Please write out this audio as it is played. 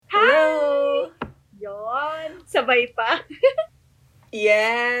sabay pa.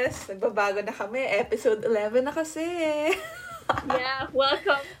 Yes! Nagbabago na kami. Episode 11 na kasi. Yeah,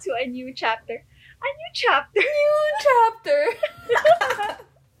 welcome to a new chapter. A new chapter? New chapter!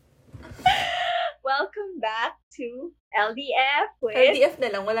 Welcome back to LDF with... LDF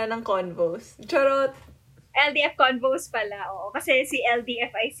na lang, wala nang convos. Charot! LDF Convos pala, oo. Kasi si LDF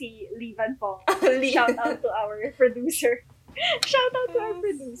ay si Livan Fong. Shout out to our producer. Shout out to our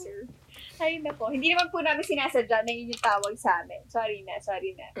producer. Ay, nako. Hindi naman po namin sinasadya na yun yung tawag sa amin. Sorry na.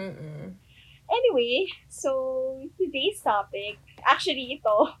 Mm-mm. Anyway, so today's topic, actually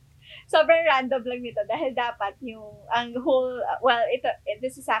ito, sobrang random lang nito dahil dapat ang whole,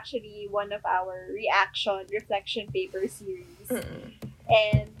 this is actually one of our reflection paper series. Mm-mm.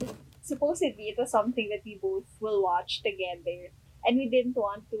 And supposedly, ito something that we both will watch together. And we didn't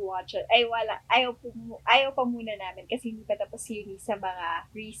want to watch it. Ayaw pa muna namin kasi hindi pa tapos yun sa mga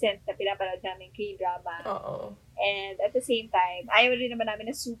recent na pinapanood namin K-drama. Oo. And at the same time, ayaw rin naman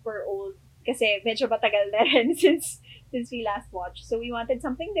namin na super old kasi medyo matagal na rin since we last watched. So we wanted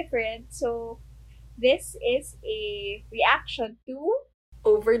something different. So this is a reaction to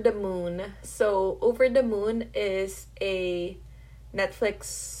Over the Moon. So Over the Moon is a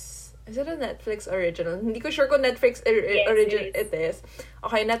Netflix... Is it a Netflix original? Hindi ko sure kung Netflix original it is.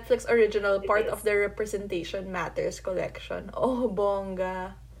 Okay, Netflix original, part of the Representation Matters collection. Oh,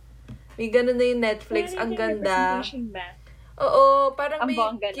 bongga. May ganun na yung Netflix. Ang ganda. Oo, parang may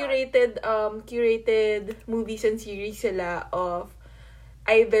curated movies and series sila of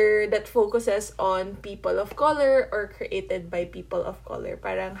either that focuses on people of color or created by people of color.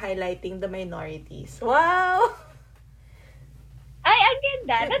 Parang highlighting the minorities. Wow! Ay, ang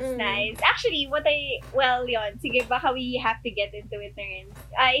ganda. That's nice. Actually, yun. Sige, baka we have to get into it na rin.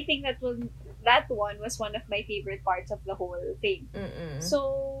 I think that one was one of my favorite parts of the whole thing. Mm-mm.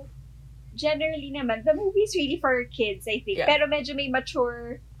 So, generally naman, the movie is really for kids, I think. Yeah. Pero medyo may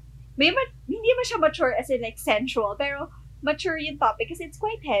mature, hindi ba siya mature as in like sensual, pero mature yung topic kasi it's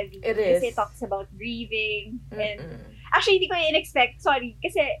quite heavy. It is. Kasi it talks about grieving. And actually, hindi ko in-expect. Sorry.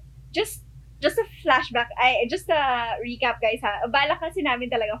 Kasi just a flashback, just a recap guys ha, balak kasi namin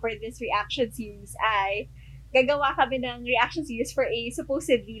talaga for this reaction series ay gagawa kami ng reaction series for a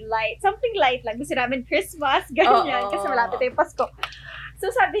supposedly something light lang. Gusto namin Christmas, ganyan, kasi malapit na yung Pasko. So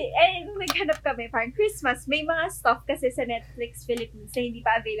sabi, nung naghanap kami, parang Christmas, may mga stuff kasi sa Netflix Philippines na hindi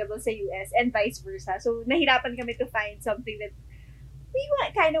pa available sa US and vice versa. So nahirapan kami to find something that we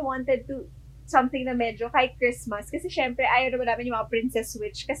kind of wanted to something na medyo kay Christmas. Kasi syempre, ayaw naman namin yung mga Princess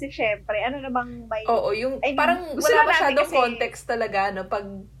Switch. Kasi syempre, ano namang may... Oo, parang wala masyadong context talaga, no? Pag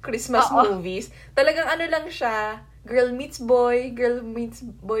Christmas movies. Talagang ano lang siya, girl meets boy, girl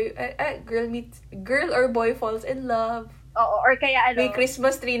or boy falls in love. Oo, or kaya may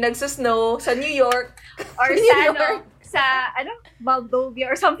Christmas tree nagsusnow sa New York. Or sa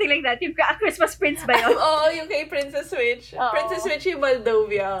Moldova or something like that. Yung Christmas Prince ba yun? Oo, yung kay Princess Switch. Princess Switch yung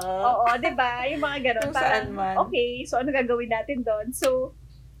Moldova. Oo, diba? Yung mga ganun. Kung saan man. Okay, so ano gagawin natin doon? So,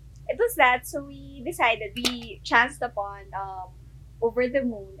 it was that. So, we chanced upon Over the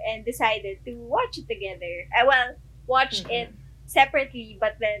Moon and decided to watch it together. Watch it separately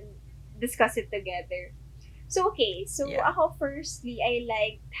but then discuss it together. So, okay. So, ako firstly, I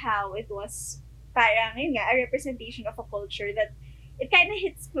liked how it was parang, yun nga, a representation of a culture that it kind of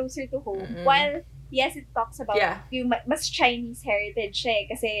hits closer to home. While, yes, it talks about yung mas Chinese heritage siya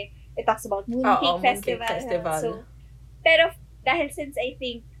kasi it talks about Mooncake Festival. So, pero dahil since I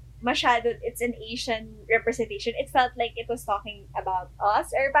think masyado, it's an Asian representation, it felt like it was talking about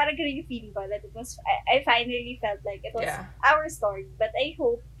us, or parang ganun yung feeling ko, that it was, I finally felt like it was our story. But I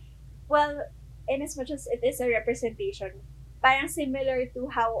hope, in as much as it is a representation, parang similar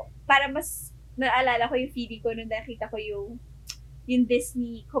to how, parang mas naalala ko yung feeling ko nung nakita ko yung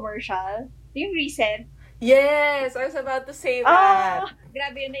Disney commercial. Yung recent. Yes! I was about to say that.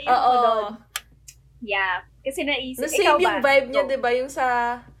 Grabe yun. Naiyak ko doon. Yeah. Kasi naisip. Same yung vibe niya, diba? Yung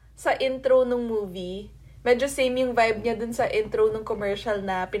sa intro ng movie. Medyo same yung vibe niya dun sa intro ng commercial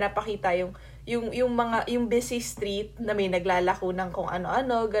na pinapakita yung busy street na may naglalako ng kung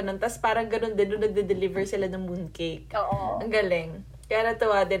ano-ano, ganun. Tapos parang ganun din nung nagde-deliver sila ng mooncake. Oo. Ang galing. Kaya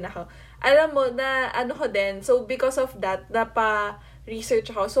natuwa din ako. Alam mo, na ano ko din, so because of that, napa-research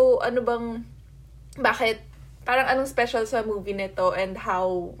ako. So, bakit, parang anong special sa movie nito and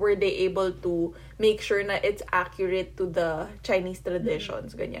how were they able to make sure na it's accurate to the Chinese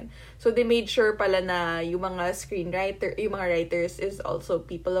traditions, ganyan. So, they made sure pala na yung mga yung mga writers is also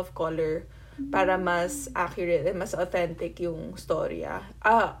people of color para mas accurate and mas authentic yung storya.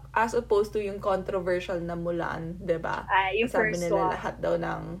 As opposed to yung controversial na Mulan, diba? Yung sabi first nila one. lahat daw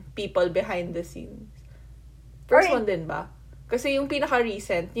ng people behind the scenes. First Or, one din ba? Kasi yung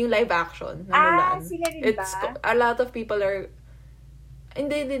pinaka-recent, yung live action na Mulan. sila rin ba? A lot of people are...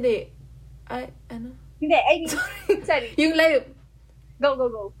 Hindi. Ay, ano? Hindi, I mean, sorry. Yung live...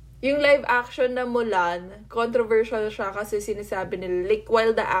 Go. Yung live action na Mulan, controversial siya kasi sinasabi nila, like, while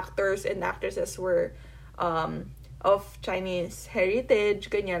the actors and actresses were of Chinese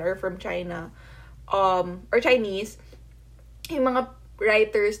heritage, ganyan, or from China, or Chinese, yung mga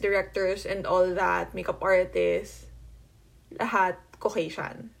writers, directors, and all that, makeup artists, lahat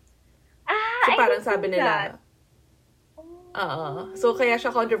Caucasian. So, parang sabi nila, so, kaya siya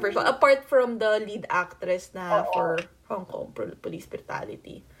controversial. Apart from the lead actress na for Hong Kong police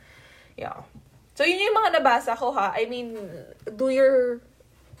brutality. Yeah. So, yun yung mga nabasa ko, ha. I mean, do your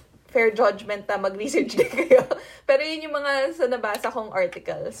fair judgment na mag-research din kayo. Pero yun yung mga sa nabasa kong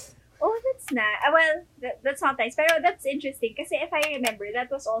articles. Oh, that's not... well, that's not nice. Pero that's interesting. Kasi if I remember, that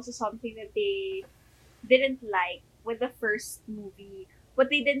was also something that they didn't like with the first movie.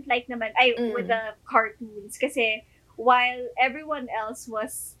 What they didn't like naman, with the cartoons. Kasi while everyone else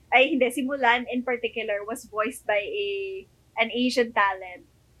was... si Mulan in particular was voiced by an Asian talent.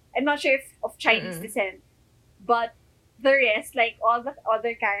 I'm not sure if of Chinese descent. But the rest, like all the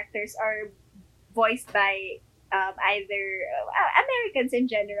other characters, are voiced by either Americans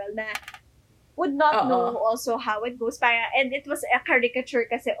in general na would not know also how it goes. And it was a caricature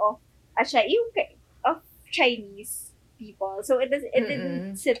kasi of Chinese people. So it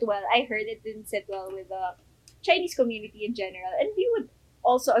didn't sit well. I heard it didn't sit well with the Chinese community in general. And we would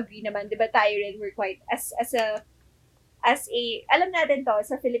also agree naman, di ba tayo rin, we're quite, as a, alam natin to,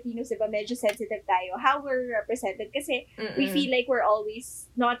 sa Filipinos, di ba, medyo sensitive tayo, how we're represented. Kasi we feel like we're always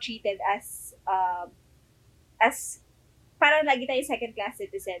not treated as parang lagi tayo second-class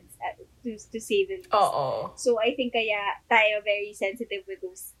citizens to say the least. So I think kaya tayo very sensitive with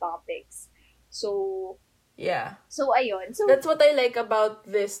those topics. So, yeah. So, ayun. So, that's what I like about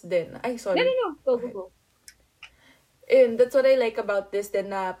this din. Ay, sorry. No. Go. And that's what I like about this din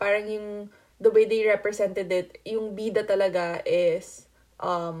na parang the way they represented it, yung bida talaga is,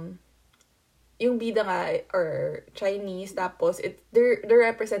 yung bida nga, or Chinese, tapos, they're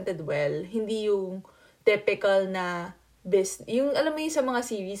represented well. Hindi yung typical na, yung, alam mo yung sa mga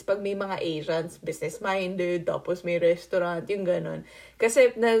series, pag may mga Asians, business-minded, tapos may restaurant, yung ganun.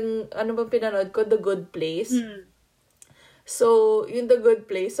 Kasi, ano bang pinanood ko? The Good Place. So, yung The Good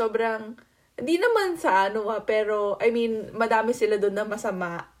Place, sobrang, hindi naman sa pero, I mean, madami sila doon na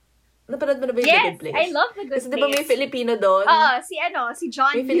masama. Napanood mo na ba yung The Good Place? Yes, I love The Good Place. Kasi diba may Filipino doon? Si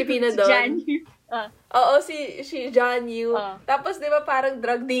John Yu. May Filipino doon. Oo, si John Yu. Tapos, di ba, parang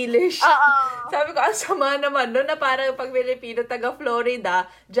drug dealer siya. Sabi ko, ang sama naman doon na parang pag Filipino, taga Florida,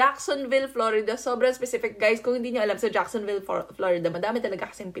 Jacksonville, Florida, sobrang specific. Guys, kung hindi nyo alam, sa Jacksonville, Florida, madami talaga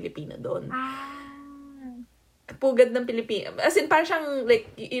kasing Filipino doon. Pugad ng Pilipino. As in, parang siyang, like,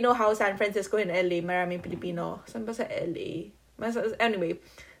 you know how San Francisco and LA, maraming Pilipino. Saan ba sa LA? Anyway,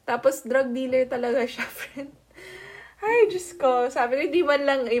 tapos, drug dealer talaga siya, friend. Ay, Diyos ko. Sabi ko, hindi man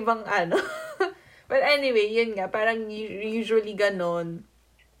lang ibang ano. But anyway, yun nga. Parang usually ganon.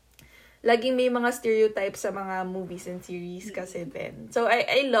 Laging may mga stereotypes sa mga movies and series kasi din. So,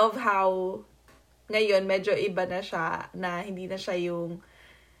 I love how ngayon, medyo iba na siya, na hindi na siya yung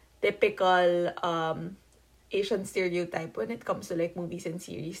typical Asian stereotype when it comes to like movies and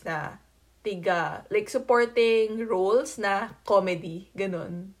series na like supporting roles na comedy,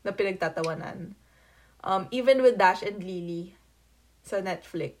 ganun, na pinagtatawanan. Even with Dash and Lily sa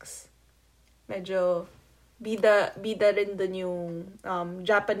Netflix, medyo bida rin dun yung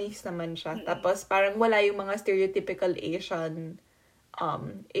Japanese naman siya. Tapos parang wala yung mga stereotypical Asian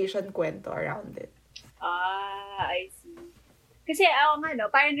kwento around it. I see. Kasi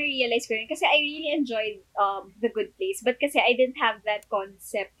parang na-realize ko rin. Kasi I really enjoyed The Good Place. But kasi I didn't have that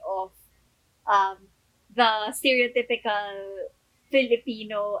concept of the stereotypical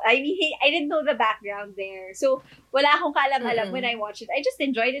Filipino. I mean, I didn't know the background there. So, wala akong kaalam-alam when I watched it. I just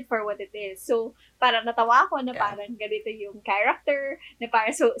enjoyed it for what it is. So, parang natawa ako na parang ganito yung character, na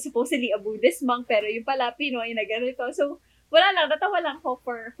parang supposedly a Buddhist monk, pero yung pala Pinoy na ganito. So, wala lang, natawa lang ako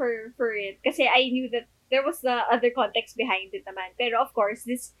for it. Kasi I knew that there was the other context behind it naman. Pero of course,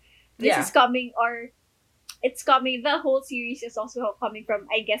 this is coming, or it's coming, the whole series is also coming from,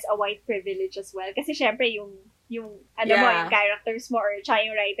 I guess, a white privilege as well. Kasi syempre, yung yung characters mo, or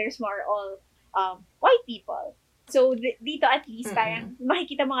yung writers mo are all white people. So, dito at least, parang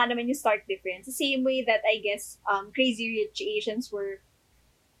makikita mo nga naman yung stark difference. The same way that, I guess, Crazy Rich Asians were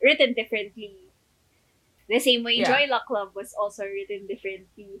written differently. The same way Joy Luck Club was also written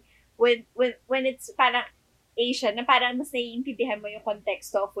differently. When it's parang Asian, na parang mas naiintindihan mo yung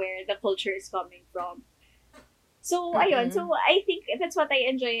context of where the culture is coming from. So, ayun. So, I think that's what I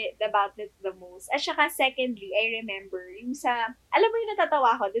enjoy about it the most. At saka, secondly, I remember yung sa, alam mo yung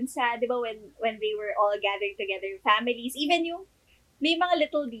natatawa ko dun sa, di ba, when they were all gathering together, families, even yung, may mga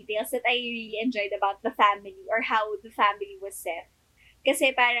little details that I really enjoyed about the family or how the family was set.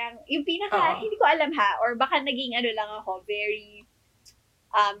 Kasi parang, yung hindi ko alam ha, or baka naging lang ako, very,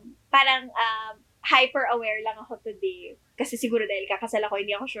 parang, hyper-aware lang ako today. Kasi siguro dahil kakasal ako,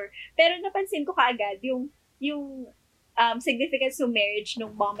 hindi ako sure. Pero napansin ko kaagad yung significance ng marriage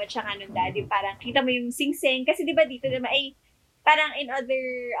nung mom at saka nung dad. Yung parang kita mo yung sing-sing. Kasi di ba dito naman ay parang in other,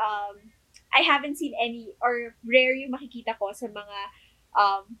 I haven't seen any or rare yung makikita ko sa mga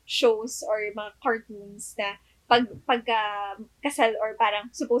shows or mga cartoons na pagka kasal or parang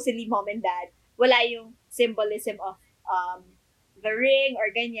supposedly mom and dad, wala yung symbolism of the ring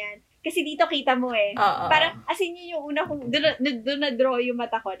or ganyan. Kasi dito kita mo parang, as in yun yung una kong, doon na-draw yung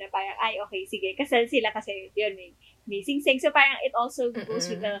mata ko na parang, ay, okay, sige, kasal sila kasi, yun, may sing-sing. So parang it also goes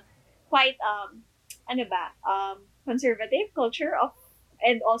with the quite, conservative culture of,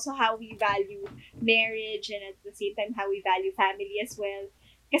 and also how we value marriage and at the same time how we value family as well.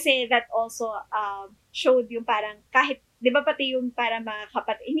 Kasi that also showed yung parang kahit, di ba pati yung parang mga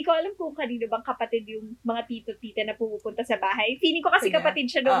kapatid, hindi ko alam kung kanino bang kapatid yung mga tito-tita na pumupunta sa bahay. Feeling ko kasi kapatid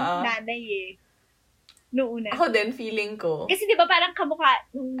siya nung nanay noong una. Ako din, feeling ko. Kasi di ba parang kamukha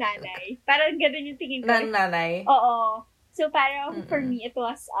nung nanay? Parang ganun yung tingin ko. Nanay? Oo. So parang for me, it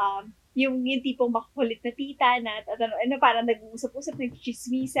was yung tipong makukulit na tita na parang nag-uusap-usap,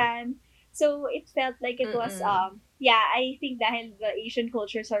 nag-chismisan. So it felt like it was, I think dahil the Asian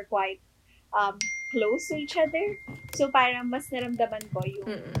cultures are quite close to each other. So parang mas naramdaman ko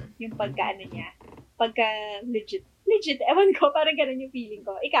yung pagka legit, ewan ko, parang ganun yung feeling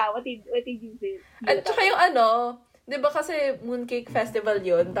ko. Ikaw, what did you feel? At saka yung di ba kasi Mooncake Festival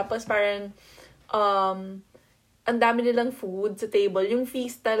yun, tapos parang, ang dami nilang food sa table, yung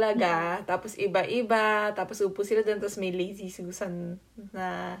feast talaga, tapos iba-iba, tapos upo sila dun, tapos may lazy Susan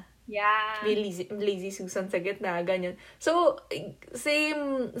na, may lazy Susan sa gitna, ganyan. So,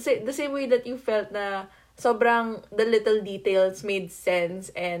 the same way that you felt na sobrang the little details made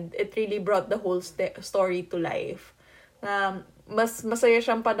sense and it really brought the whole story to life. Mas masaya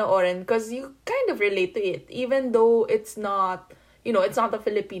siyang panoorin because you kind of relate to it. Even though it's not, it's not a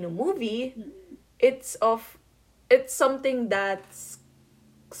Filipino movie, it's something that's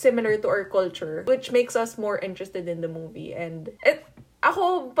similar to our culture, which makes us more interested in the movie. And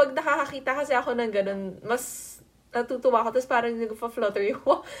ako, pag nakakakita kasi ako ng ganun, mas natutuwa ako. Tapos parang nagpa-flutter yung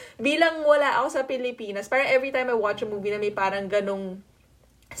bilang wala ako sa Pilipinas. Parang every time I watch a movie na may parang ganung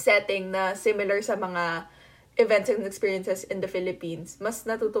setting na similar sa mga events and experiences in the Philippines, mas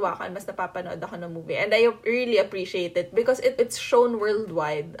natutuwa ako and mas napapanood ako ng movie. And I really appreciate it because it's shown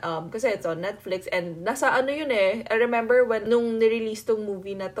worldwide. Kasi it's on Netflix and nasa yun I remember nung nirelease tong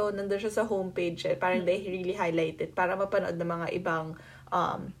movie na to, nandun siya sa homepage parang they really highlight it para mapanood ng mga ibang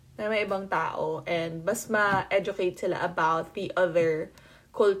may ibang tao and mas ma-educate sila about the other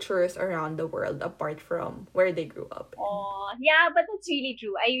cultures around the world apart from where they grew up. Oh, yeah, but that's really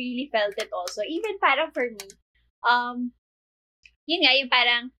true. I really felt it also. Even parang for me, yun nga, yung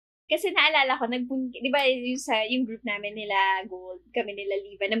parang, kasi naalala ko, di ba yung group namin nila Gold, kami nila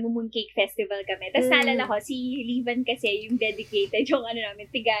Livan, nag-mooncake festival kami. Tapos naalala ko, si Livan kasi yung dedicated, yung namin,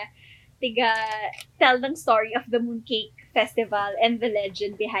 tiga tell ng story of the mooncake festival and the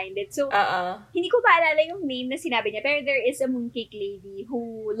legend behind it. So, hindi ko maalala yung name na sinabi niya, pero there is a mooncake lady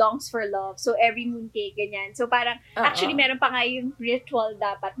who longs for love. So, every mooncake, ganyan. So, parang, actually, meron pa nga yung ritual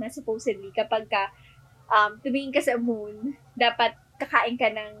dapat na supposedly kapag tumingin ka sa moon, dapat kakain ka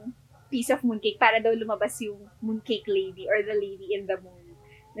ng piece of mooncake para daw lumabas yung mooncake lady or the lady in the moon.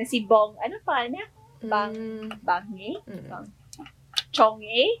 Na si Bong, ano pa niya? Bangne?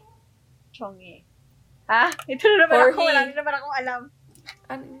 Chongye. Ito na naman ako. Wala na naman akong alam.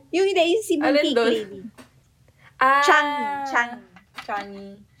 Yung hindi, yung si mooncake lady.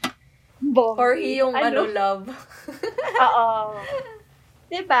 Changi. Bong. Jorge yung love. Oo.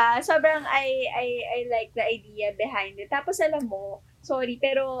 Diba? Sobrang I like the idea behind it. Tapos alam mo, sorry,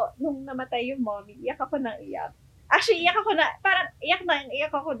 pero nung namatay yung mommy, iyak ako ng iyak. Actually, iyak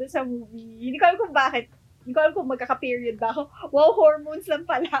ako dun sa movie. Hindi ko alam kung bakit. Hindi ko alam kung magkaka-period ba ako. Wow, hormones lang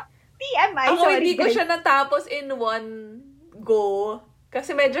pala. TMI, ako, sorry. hindi ko siya natapos in one go.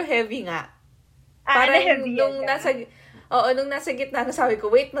 Kasi medyo heavy nga. Parang heavy nung nasa gitna, sabi ko,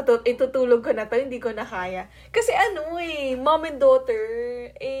 wait, itutulog ko na to, hindi ko na kaya. Kasi mom and daughter,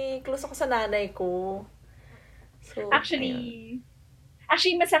 close ako sa nanay ko. So, actually,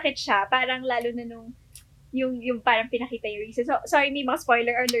 masakit siya. Parang lalo na nung, yung parang pinakita yung reason. So, sorry, may mga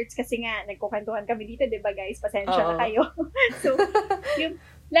spoiler alerts kasi nga, nagkukwentuhan kami dito, di ba guys? Pasensya na kayo. So, yung,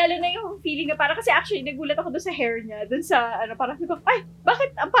 lalo na yung feeling na parang, kasi actually, nagulat ako doon sa hair niya, doon sa, parang, ay,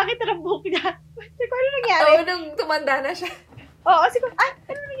 bakit ang pangit na ng buhok niya? Sabi ko, ano nangyari? nung tumanda na siya. Oo, kasi ko,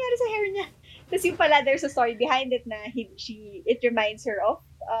 ano nangyari sa hair niya? Tapos yung pala, there's a story behind it na it reminds her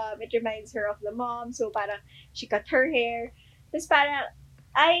of the mom. So, parang, she cut her hair. Tapos parang,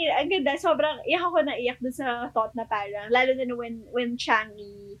 ay, ang ganda. Sobrang, iyak ako na iyak dun sa thought na parang, lalo na when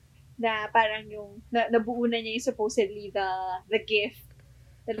Changi, na parang yung, nabuo na niya yung supposedly the gift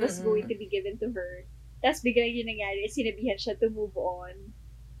that was going to be given to her. Tapos biglang yung nangyari, sinabihan siya to move on.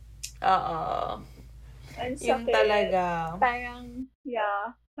 Oo. Yung talaga. Parang,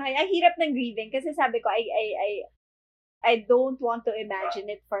 yeah. Ay, ang hirap ng grieving kasi sabi ko, I don't want to imagine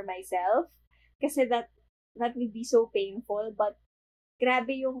it for myself kasi that would be so painful, but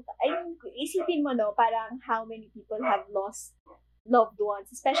grabe yung, isipin mo, no, parang how many people have lost loved ones,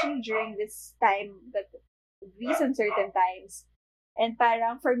 especially during this time, these uncertain times. And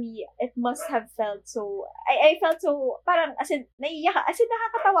parang, for me, it must have felt so, I felt so, parang, as in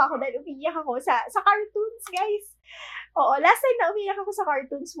nakakatawa ako dahil umiiyak ako sa cartoons, guys. Oo, last time na umiiyak ako sa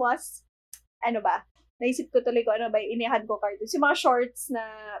cartoons was, naisip ko tuloy ko, iniyakan ko cartoons. Yung mga shorts na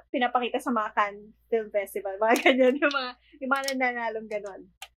pinapakita sa mga Cannes Film Festival. Mga ganyan. Yung mga nananalong ganon.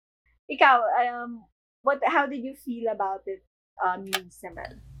 Ikaw, how did you feel about it, Muse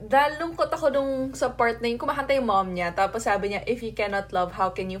naman? Dahil lungkot ako nung sa part na yung kumakanta yung mom niya. Tapos sabi niya, if you cannot love,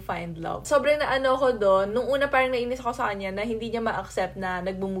 how can you find love? Sobrang naano ko doon. Nung una parang nainis ako sa kanya na hindi niya ma-accept na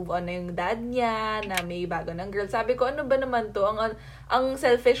nag-move on na yung dad niya, na may bago ng girl. Sabi ko, ano ba naman to? Ang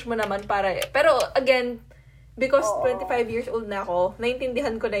selfish mo naman para... Pero again, because 25 years old na ako,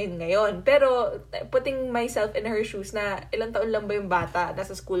 naintindihan ko na yun ngayon. Pero putting myself in her shoes na ilang taon lang ba yung bata,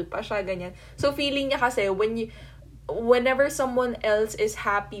 nasa school pa siya, ganyan. So feeling niya kasi, whenever someone else is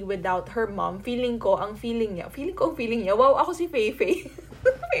happy without her mom, feeling ko, wow, ako si Feifei.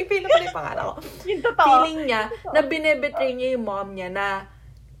 Feifei na pala yung pangalan ko. Yung totoo. Feeling niya, na binebetray niya yung mom niya, na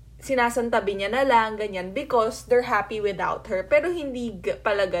sinasantabi niya na lang, ganyan, because they're happy without her. Pero hindi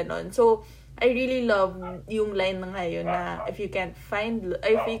pala ganon. So, I really love yung line na ngayon na if you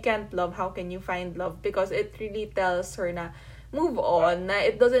can't love, how can you find love? Because it really tells her na move on, na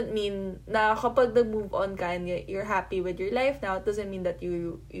it doesn't mean na kapag nag-move on ka and you're happy with your life now, it doesn't mean that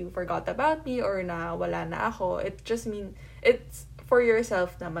you forgot about me or na wala na ako. It just mean it's for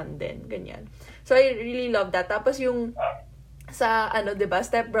yourself naman din, ganyan. So I really love that. Tapos yung sa diba,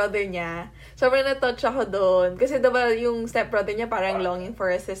 stepbrother niya, sobrang na-touch ako doon. Kasi diba, yung stepbrother niya parang longing for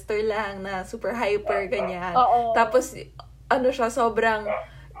a sister lang na super hyper, ganyan. Tapos siya, sobrang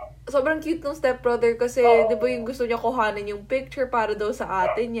cute ng stepbrother kasi, di ba yung gusto niya kuhanin yung picture para daw sa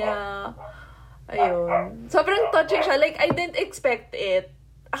ate niya. Ayun. Sobrang touching siya. Like, I didn't expect it.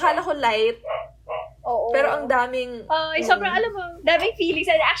 Akala ko light. Pero ang daming... sobrang, alam mo, daming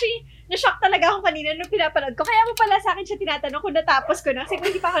feelings. Actually, na-shock talaga ako kanina nung pinapanood ko. Kaya mo pala sa akin siya tinatanong kung natapos ko na. Kasi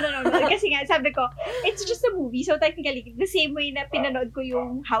hindi pa ako nanonood. Kasi nga, sabi ko, it's just a movie. So, technically, the same way na pinanood ko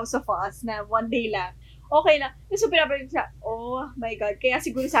yung House of Us na one day lang. Okay lang. So, pinapanood ko siya, oh my God. Kaya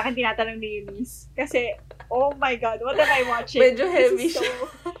siguro sa akin tinatanong ni Eunice. Kasi, oh my God, what am I watching? Medyo heavy siya.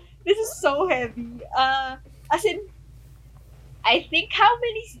 This is so heavy. As in, I think how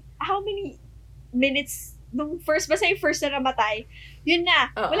many minutes nung first na namatay, yun na,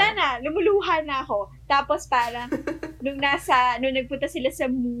 wala na, lumuluha na ako. Tapos parang, nung nagpunta sila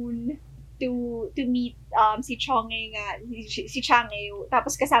sa moon to meet si Chang'e nga, si Chang'e,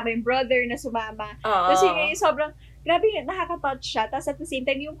 tapos kasama yung brother na sumama. Tapos yun, sobrang, grabe yun, nakaka-touch siya. Tapos at the same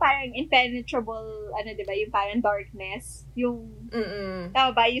time, yung parang impenetrable, diba, yung parang darkness, yung,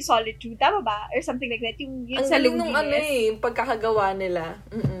 tama ba, yung solitude, tama ba? Or something like that, yung sa loneliness. Ang galing nung yung pagkakagawa nila.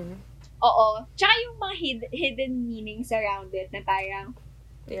 Oo. Tsaka yung mga hidden meanings around it na parang,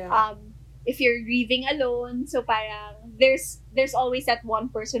 if you're grieving alone, so parang there's always that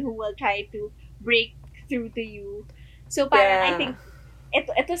one person who will try to break through to you. So parang I think it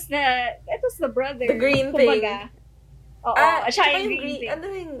was the brother. The green kumbaga. thing. Oo. Siya yung green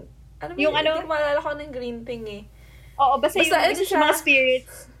thing. Hindi ko maalala ko ng green thing eh. Oo, basta yung mga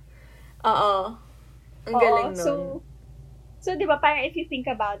spirits. Oo. Ang galing nun. So, di ba, parang if you think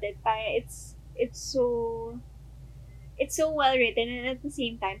about it, parang it's so well written, and at the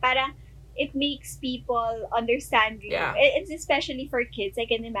same time, parang it makes people understand you. Yeah. It's especially for kids. I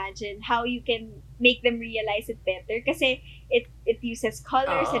can imagine how you can make them realize it better kasi it uses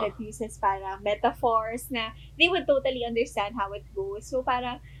colors and it uses parang metaphors na they would totally understand how it goes. So,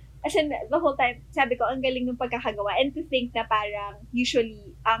 parang, as in, the whole time, sabi ko, ang galing ng pagkakagawa. And to think na parang,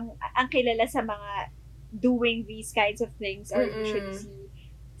 usually, ang kilala sa mga doing these kinds of things, or usually Mm-mm.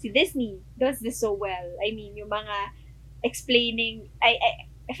 si Disney does this so well. I mean, yung mga explaining,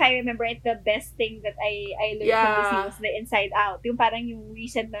 if I remember it, the best thing that I learned from Disney Yeah. was the Inside Out. Yung parang yung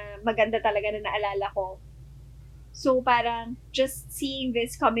recent na maganda talaga na naalala ko. So parang just seeing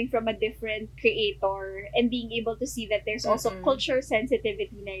this coming from a different creator and being able to see that there's also Mm-mm. culture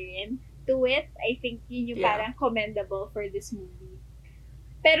sensitivity na rin to it, I think yun yung Yeah. parang commendable for this movie.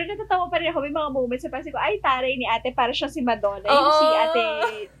 Pero natatawa pa rin ako, may mga moments na parang ko, ay, taray ni ate, para siya si Madonna. Yung si ate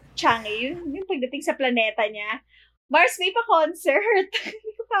Changi, yung pagdating sa planeta niya. Mars, may pa-concert.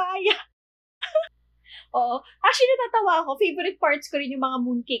 Hindi ko kaya. Oo. Actually, natatawa ako. Favorite parts ko rin yung mga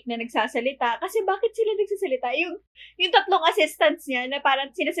mooncake na nagsasalita. Kasi bakit sila nagsasalita? Yung tatlong assistants niya na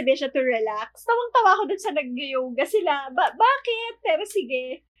parang sinasabi siya to relax. Tawang-tawa ako dun sa nag-yoga sila. Bakit? Pero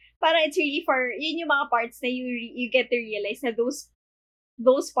sige. Parang it's really for, yun yung mga parts na you get to realize na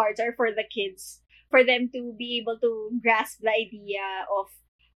those parts are for the kids. For them to be able to grasp the idea of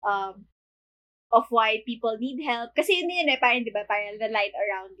why people need help. Kasi yun parang, di ba, parang the light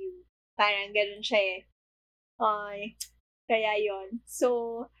around you. Parang ganun siya eh. Ay, kaya yon.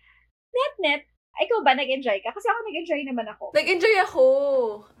 So, net, ikaw ba nag-enjoy ka? Kasi ako nag-enjoy naman ako. Nag-enjoy ako.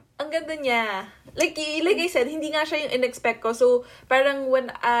 Ang ganda niya. Like I said, hindi nga siya yung in-expect ko. So, parang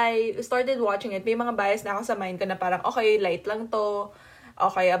when I started watching it, may mga bias na ako sa mind ko na parang, okay, light lang to.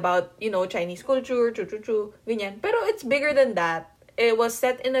 Okay, about, Chinese culture, ganyan. Pero it's bigger than that. It was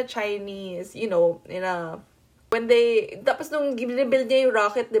set in a Chinese, tapos nung ginibuild niya yung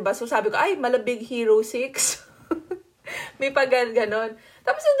rocket, diba? So sabi ko, ay, Malabig Hero 6. May ganon.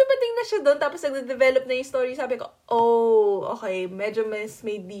 Tapos nung dumating na siya doon, tapos nag-develop na yung story, sabi ko, oh, okay, medyo may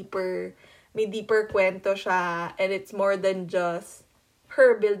deeper kwento siya, and it's more than just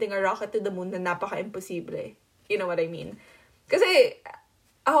her building a rocket to the moon na napaka-imposible. You know what I mean? Kasi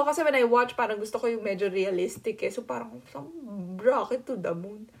when I watch, parang gusto ko yung medyo realistic eh. So parang, some rocket to the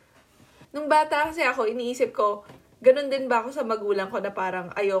moon. Nung bata kasi ako, iniisip ko, ganun din ba ako sa magulang ko na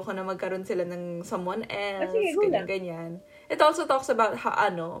parang ayoko na magkaroon sila ng someone else, Sige, ganyan. It also talks about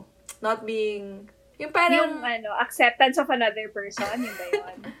not being, yung parang... Yung acceptance of another person, yun ba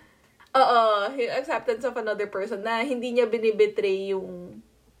yun? Oo, yung acceptance of another person na hindi niya binibetray yung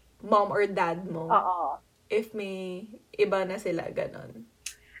mom or dad mo. Oo. If may iba na sila, ganun.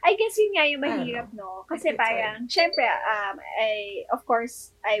 I guess yun nga yung mahirap, no? Kasi parang, syempre, of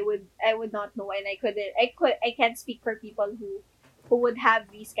course, I would not know, and I can't speak for people who would have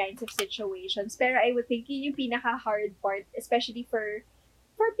these kinds of situations. Pero I would think yun yung pinaka-hard part, especially for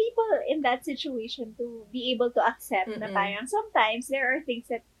people in that situation to be able to accept na parang sometimes there are things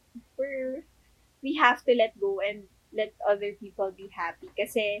that we have to let go and let other people be happy.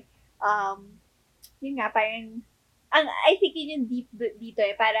 Kasi, yun nga, parang, I think yun yung deep dito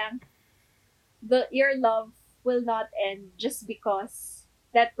eh, parang your love will not end just because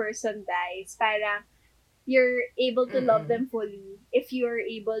that person dies. Parang you're able to love them fully if you're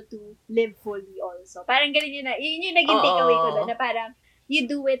able to live fully also. Parang ganun yun yung naging takeaway ko doon, na parang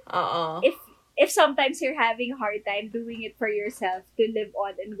you do it if sometimes you're having a hard time doing it for yourself to live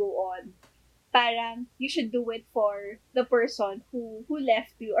on and go on. Parang you should do it for the person who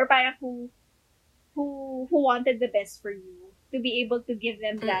left you, or parang who wanted the best for you, to be able to give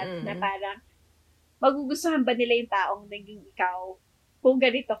them that na parang magugustuhan ba nila yung taong naging ikaw kung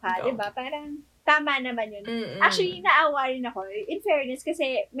ganito ka, di ba? Parang tama naman yun. Actually, naawa rin ako. In fairness,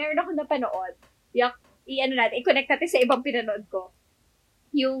 kasi meron ako napanood. I-connect natin sa ibang pinanood ko.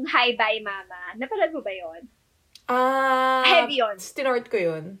 Yung Hi Bye Mama. Napanood mo ba yun? Heavy yun. Tinort ko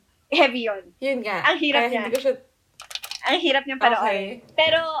yun. Heavy yun. Yun nga. Ang hirap niya. Hindi ko siya... Ang hirap niyang panoorin. Okay.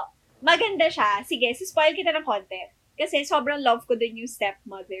 Pero, maganda siya. Sige, spoil kita ng konti. Kasi sobrang love ko dun yung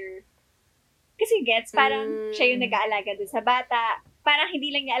stepmother. Kasi gets, parang siya yung nag-aalaga dun sa bata. Parang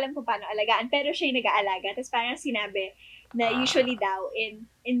hindi lang niya alam kung paano alagaan, pero siya yung nag-aalaga. Tapos parang sinabi na usually daw in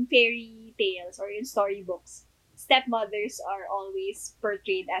fairy tales or in storybooks, stepmothers are always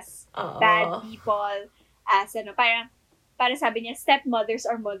portrayed as bad people, as parang sabi niya, stepmothers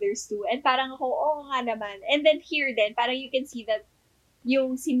are mothers too. And parang ako, oo nga naman. And then here then, parang you can see that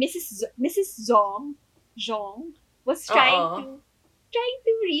yung si Mrs. Zong was trying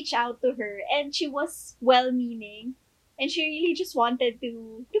to reach out to her, and she was well-meaning, and she really just wanted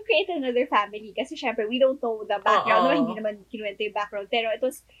to create another family, kasi syempre we don't know the background, no, hindi naman kinuwento yung background, pero it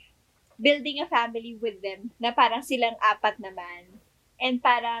was building a family with them na parang silang apat naman. And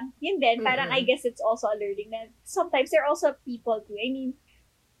parang yun din, parang I guess it's also a learning that sometimes there are also people too, I mean,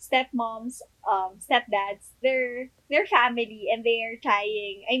 stepmoms, stepdads, they're family, and they are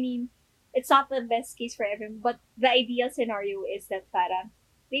trying. I mean, it's not the best case for everyone, but the ideal scenario is that parang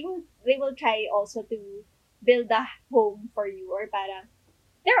they will try also to build a home for you, or parang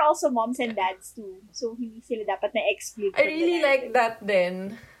they're also moms and dads too. So hindi sila dapat na-exclude. I really like that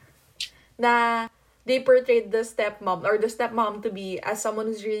then, na they portrayed the stepmom or the stepmom to be as someone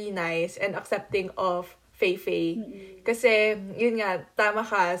who's really nice and accepting of Fei-Fei. Kasi, yun nga, tama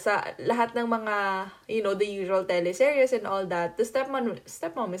ka, sa lahat ng mga, the usual teleseries and all that, the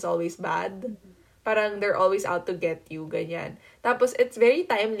stepmom is always bad. Parang they're always out to get you, ganyan. Tapos, it's very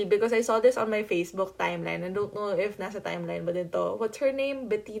timely because I saw this on my Facebook timeline. I don't know if nasa timeline ba din to. What's her name?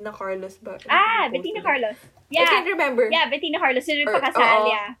 Bettina Carlos ba? Bettina Carlos. Yeah. I can't remember. Yeah, Bettina Carlos. Sino yung pakasal,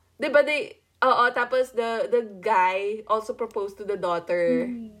 yeah. Diba tapos the guy also proposed to the daughter.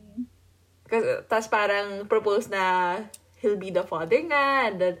 Tapos parang propose na he'll be the father nga,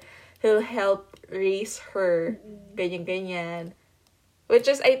 and that he'll help raise her. Ganyan. Which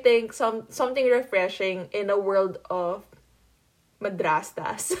is, I think, something refreshing in a world of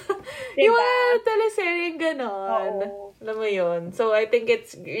madrastas. Diba? Yung mga teleseryeng ganon. Alam mo yun. So, I think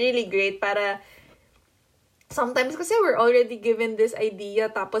it's really great para sometimes kasi we're already given this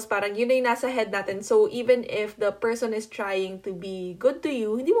idea, tapos parang yun na yung nasa head natin. So, even if the person is trying to be good to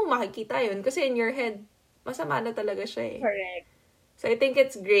you, hindi mo makikita yun. Kasi in your head, masama na talaga siya eh. Correct. So, I think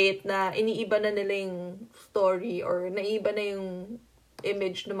it's great na iniiba na nila yung story or naiiba na yung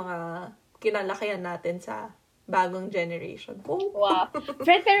image ng mga kinalakihan natin sa bagong generation. Oh. Wow.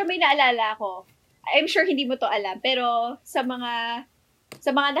 Friend, pero may naalala ko. I'm sure hindi mo to alam, pero sa mga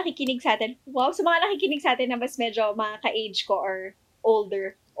nakikinig sa atin, na mas medyo mga ka-age ko or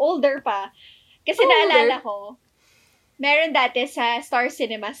older pa. Kasi naalala ko, meron dati sa Star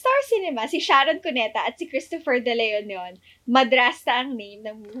Cinema, si Sharon Cuneta at si Christopher De Leon yun. Madrasta ang name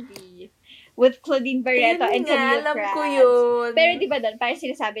ng movie. With Claudine Barreto and Camille alam Prats. ko yun. Pero di ba doon, parang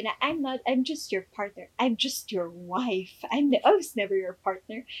sinasabi na, I'm just your partner. I'm just your wife. I was never your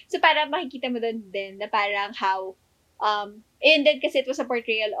partner. So parang makikita mo doon din na parang how, and then kasi it was a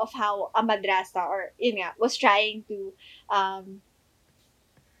portrayal of how a madrasta, or yun nga, was trying to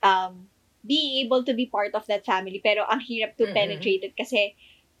be able to be part of that family, pero ang hirap to penetrate it kasi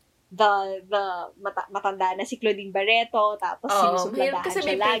matanda na si Claudine Barreto, tapos sinusupladahan kasi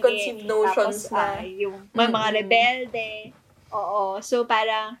siya may lagi. preconceived notions tapos, na. Yung mga rebelde. Oo. So,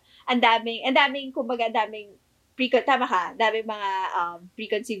 parang, ang daming tama ka, daming mga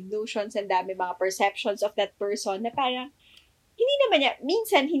preconceived notions, and daming mga perceptions of that person na parang,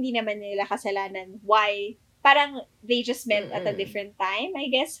 minsan hindi naman nila kasalanan why, parang they just met at a different time,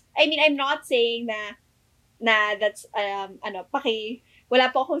 I guess. I mean, I'm not saying na that's, wala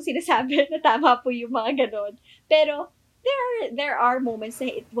po akong sinasabi na tama po yung mga ganon. Pero, there are moments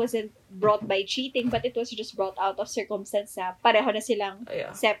na it wasn't brought by cheating, but it was just brought out of circumstance na pareho na silang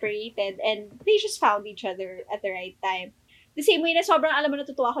separated, and they just found each other at the right time. The same way na sobrang, alam mo,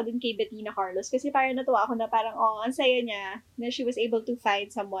 natutuwa ako din kay Bettina Carlos, kasi parang natuwa ako na parang, ang saya niya na she was able to find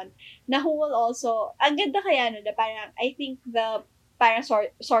someone na who will also, ang ganda kaya na parang, I think the parang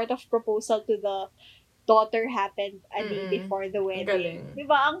sort of proposal to the daughter happened a day before the wedding.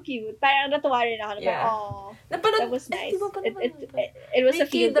 Diba? Ang cute. Parang natuwa rin ako. That was nice. It was a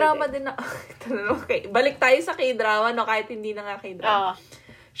feel K-drama din na. Okay. Balik tayo sa K-drama, no? Kahit hindi na nga K-drama.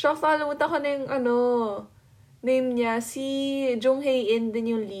 Shocks, nakalimutan ko na yung, name niya. Si Jung Hae-in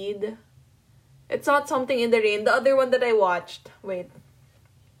din yung lead. It's not Something in the Rain. The other one that I watched. Wait.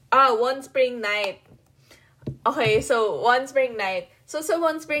 One Spring Night. Okay, so, One Spring Night. So, sa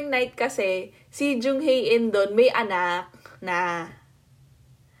One Spring Night kasi, si Jung Hae-in doon may anak na.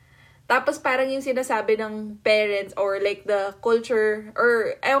 Tapos parang yung sinasabi ng parents or like the culture,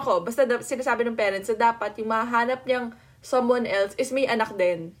 or ewan ko, basta sinasabi ng parents na dapat yung mahanap niyang someone else is may anak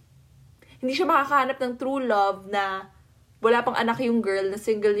din. Hindi siya makakahanap ng true love na wala pang anak yung girl, na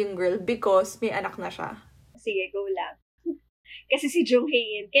single yung girl, because may anak na siya. Sige, go lang. Kasi si Jung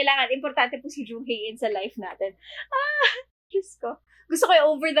Hae-in, importante po si Jung Hae-in sa life natin. Diyos ko. Gusto ko yung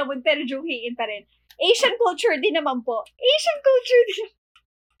Over the Moon, pero Jung Hae-in pa rin. Asian culture din naman po. Asian culture din.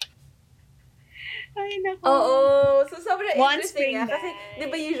 Ay, naku. Oo. So, sobrang interesting nga. Kasi, di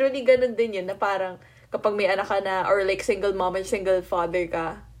ba usually ganun din yun, na parang kapag may anak ka na, or like single mom and single father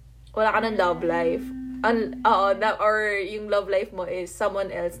ka, wala ka ng love life. Or yung love life mo is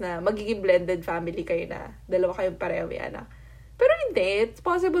someone else na magiging blended family kayo na. Dalawa kayong pareho may anak. Pero hindi. It's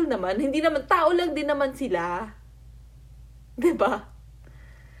possible naman. Hindi naman, tao lang din naman sila. Diba?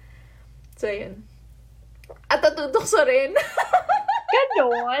 So, yun. At natutokso rin.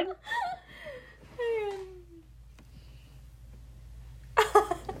 Ganon.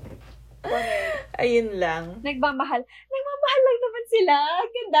 Ayun lang. Nagmamahal lang naman sila.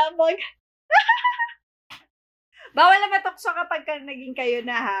 Ganda mo. Bawal na matokso kapag ka naging kayo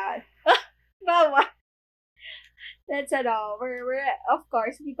na, ha? Bawal. That's we're, of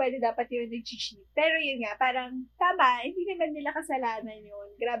course, hindi pwede dapat yun nag-cheat. Pero yun nga, parang, tama, hindi naman nila kasalanan yun.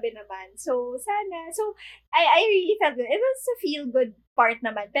 Grabe naman. So, sana. So, I really felt good. It was a feel-good part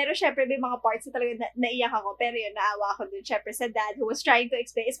naman. Pero, syempre, may mga parts na talaga naiyak ako. Pero yun, naawa ako dun. Syempre, sa dad who was trying to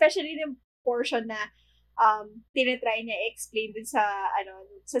explain, especially yung portion na tinitry niya i-explain dun sa,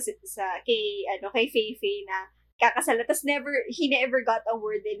 kay Feifei na kakasala. Tapos he never got a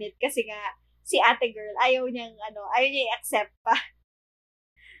word in it kasi nga, si ate girl, ayaw niya i-accept pa.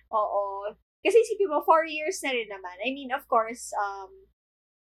 Oo. Kasi isipin mo, 4 years na rin naman. I mean, of course,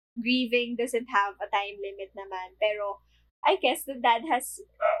 grieving doesn't have a time limit naman. Pero, I guess the dad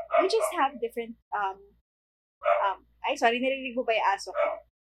we just have different, narinig mo ba yung aso ko?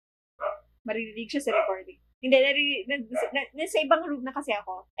 Maririnig siya sa recording. Hindi, nasa ibang room na kasi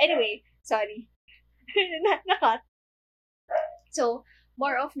ako. Anyway, sorry. Na-cut. So,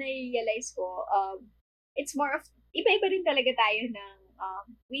 more of na-realize ko, it's more of, iba-iba rin talaga tayo ng,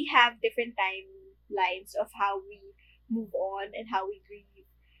 we have different timelines of how we move on and how we grieve.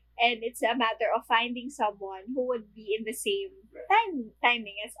 And it's a matter of finding someone who would be in the same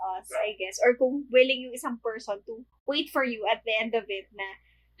timing as us, I guess. Or kung willing yung isang person to wait for you at the end of it na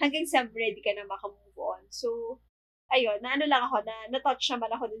hanggang sa ready ka na makamove on. So, ayun, na-touch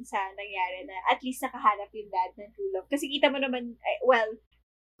naman ako dun sa nangyari na at least nakahanap yung dad ng true love. Kasi kita mo naman,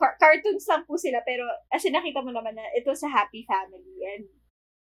 cartoons lang po sila, pero as in, nakita mo naman na it was a happy family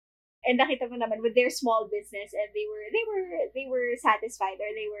and nakita mo naman with their small business and they were satisfied or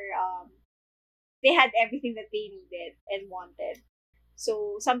they had everything that they needed and wanted.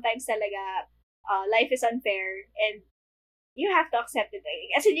 So, sometimes talaga, life is unfair and you have to accept it.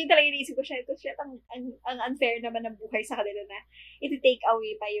 As in, yung talaga iniisip ko siya, ang unfair naman ng buhay sa kanila na iti-take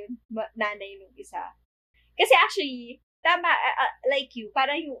away pa yung nanay nung isa. Kasi actually, tama, like you,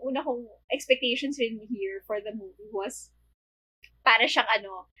 parang yung una kong expectations rin here for the movie was, para siyang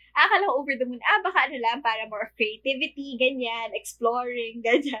akala ko over the moon, baka lang, para more of creativity, ganyan, exploring,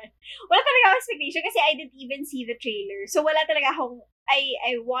 ganyan. Wala talaga akong expectation kasi I didn't even see the trailer. So, wala talaga akong,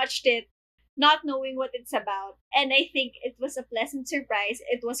 I watched it not knowing what it's about. And I think it was a pleasant surprise.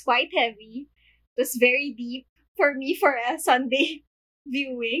 It was quite heavy. It was very deep for me for a Sunday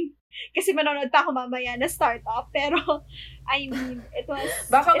viewing. Kasi manonood pa ako mamaya na start-up. Pero, I mean, it was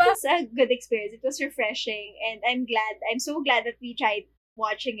a good experience. It was refreshing. And I'm so glad that we tried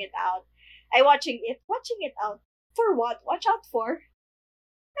watching it out. Watching it out. For what? Watch out for?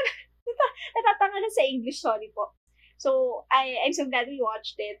 Natatanga na sa English, sorry po. So, I'm so glad we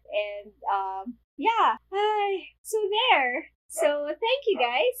watched it. And, yeah. So there. So, thank you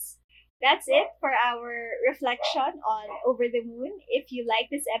guys. That's it for our reflection on Over the Moon. If you like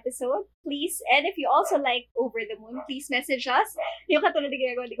this episode, please, and if you also like Over the Moon, please message us. Yung katulad na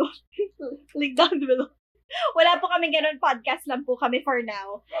ginagawa ko, link down below. Wala po kami ganun, podcast lang po kami for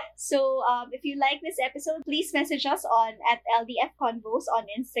now. So, if you like this episode, please message us at LDF Convos on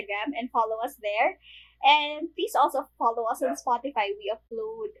Instagram and follow us there. And please also follow us on Spotify. We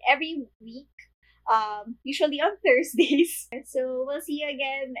upload every week, usually on Thursdays. So we'll see you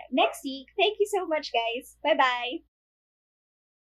again next week. Thank you so much, guys. Bye-bye.